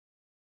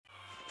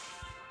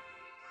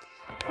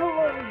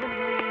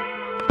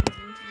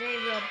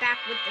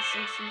with The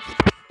Simpsons.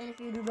 And if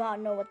you do not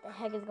know what the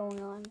heck is going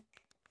on,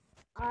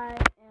 I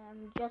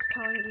am just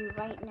telling you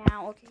right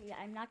now. Okay,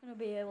 I'm not going to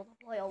be able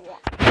to play a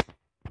lot.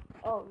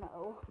 Oh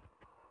no.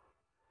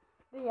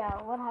 But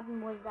yeah, what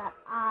happened was that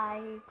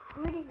I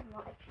pretty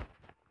much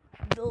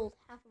built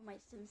half of my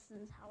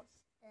Simpsons house,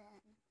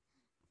 and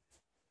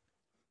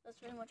that's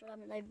pretty much what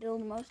happened. I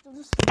built most of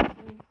the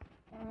Simpsons,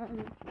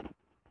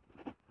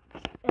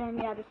 and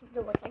yeah, this is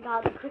the list. I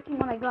got the cooking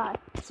one. I got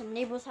some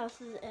neighbors'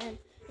 houses, and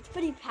it's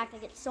pretty packed. I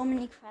get so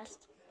many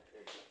crests,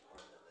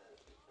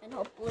 and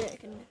hopefully I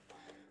can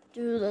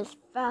do this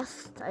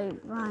fast. I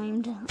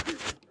rhymed.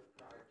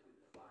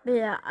 But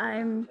yeah,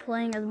 I'm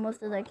playing as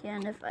most as I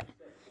can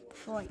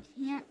before I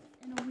can't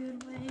in a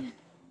weird way.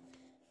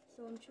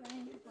 So I'm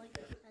trying to play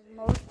as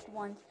most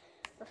ones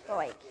before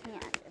I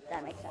can't, if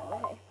that makes sense.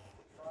 Okay.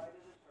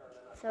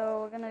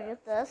 So we're gonna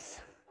get this.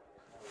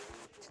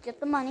 Let's get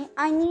the money.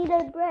 I need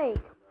a break.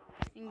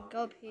 And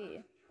go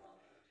pee.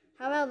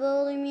 How about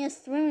building me a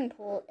swimming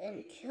pool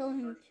and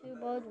killing 2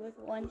 birds with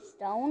 1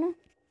 stone?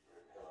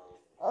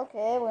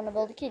 Okay, we're gonna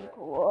build a kiddie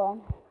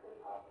pool.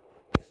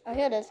 Oh,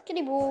 here it is,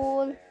 kiddie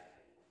pool.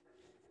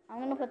 I'm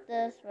gonna put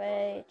this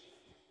right.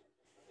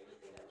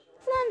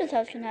 Flanders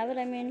house can have it.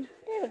 I mean,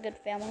 they have a good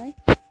family.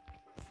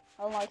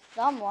 Unlike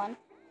someone.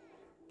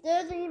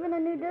 There's even a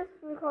new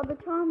district called the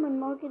Charmin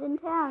Market in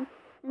town.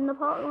 In the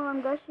part where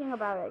I'm gushing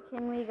about it.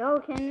 Can we go?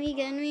 Can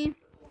we?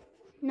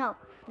 No,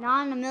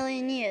 not in a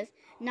million years.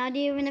 Not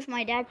even if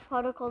my dad's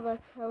particles are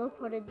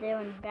teleported there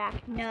and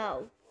back.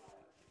 No.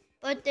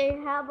 But they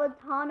have a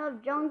ton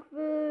of junk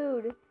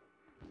food.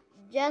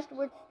 Just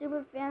with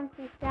stupid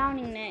fancy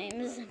sounding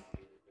names.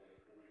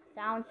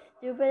 Sounds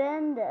stupid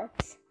and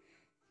this.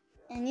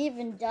 And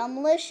even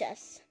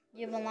dumblicious.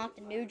 You've unlocked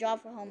a new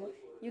job for Homer.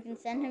 You can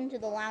send him to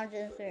the lounge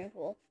in the swimming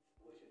pool.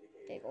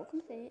 Okay, go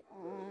complete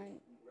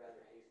on...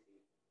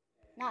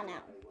 Not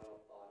now.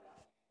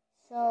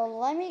 So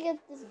let me get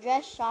this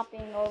dress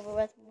shopping over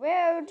with.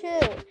 Where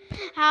to?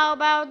 How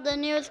about the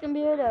newest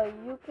computer?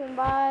 You can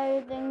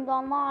buy things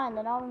online.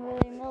 They're not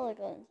really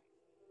milligans.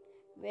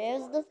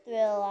 Where's the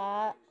thrill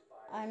at?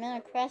 I'm in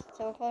a crest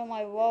to record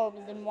my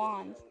robes and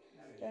wands.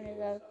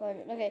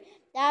 Okay,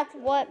 that's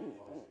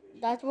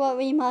what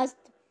we must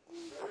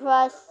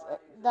cross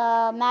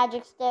the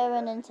magic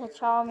staring into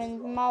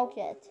Charmin's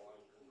market.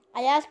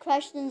 I ask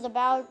questions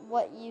about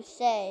what you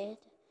say,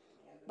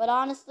 but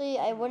honestly,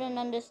 I wouldn't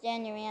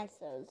understand your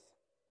answers.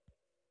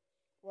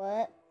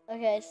 What?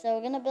 Okay, so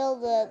we're gonna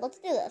build let's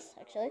do this,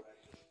 actually.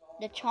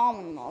 The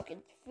Charmin market.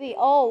 It's free.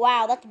 Oh,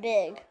 wow, that's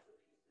big.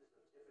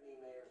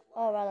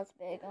 Oh, wow, that's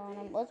big.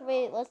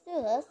 Let's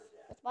do this.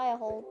 Let's buy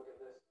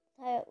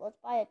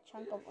a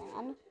chunk of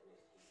land.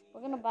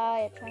 We're gonna buy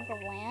a chunk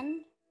of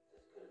land.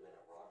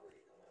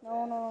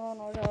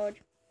 No,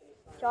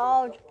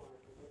 Charge.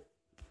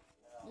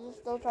 This is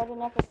still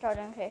charging up, it's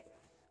charging, okay.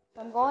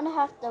 So I'm going to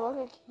have to look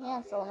at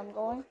cancel, and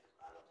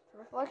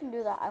before I can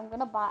do that,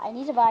 I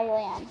need to buy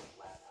land.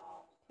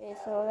 Okay,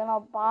 so we're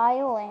gonna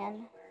buy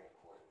land.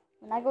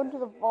 When I go into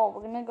the vault,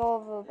 we're gonna go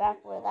over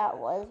back where that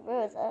was.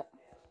 Where is it?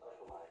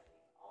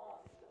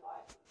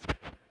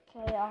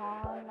 Okay,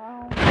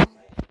 no.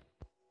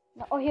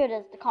 Oh, here it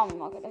is, the common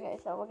market. Okay,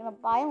 so we're gonna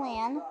buy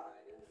land,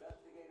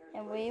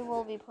 and we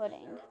will be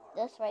putting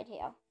this right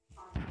here.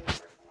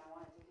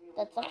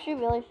 That's actually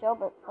really chill,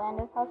 but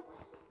Flanders house,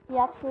 he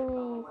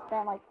actually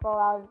spent like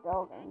 4 hours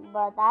building,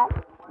 but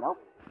nope.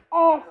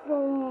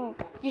 Excellent!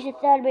 You should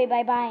celebrate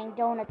by buying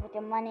donuts with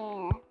your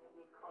money.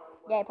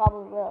 Yeah, I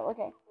probably will.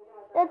 Okay.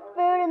 There's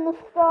food in the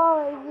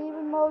store is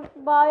even more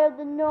expired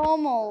than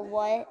normal.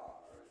 What?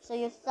 So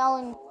you're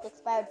selling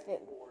expired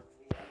food.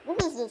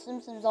 This is The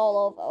Simpsons all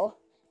over.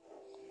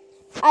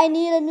 I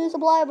need a new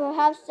supplier.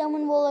 Perhaps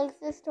someone will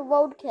assist to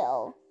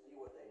roadkill.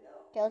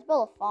 Okay, let's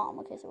build a farm.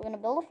 Okay, so we're going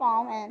to build a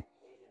farm, and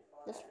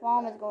this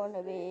farm is going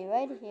to be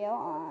right here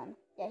on...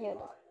 Yeah, here it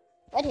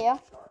is. Right here.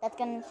 That's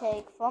going to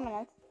take 4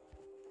 minutes.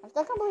 I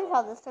still can't believe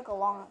how this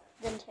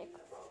didn't take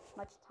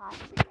much time.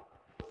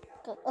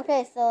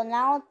 Okay, so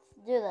now let's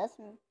do this.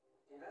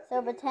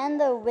 So pretend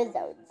they're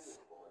wizards.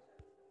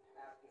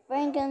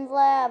 Franken's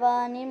lab,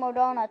 I need more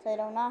donuts. I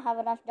do not have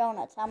enough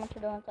donuts. How much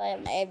donuts do I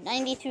have? I have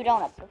 92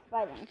 donuts. That's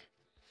surprising.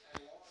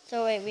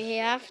 So wait, we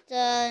have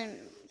to...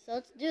 So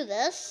let's do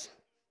this.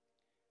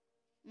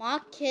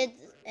 Mock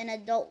kids and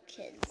adult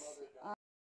kids.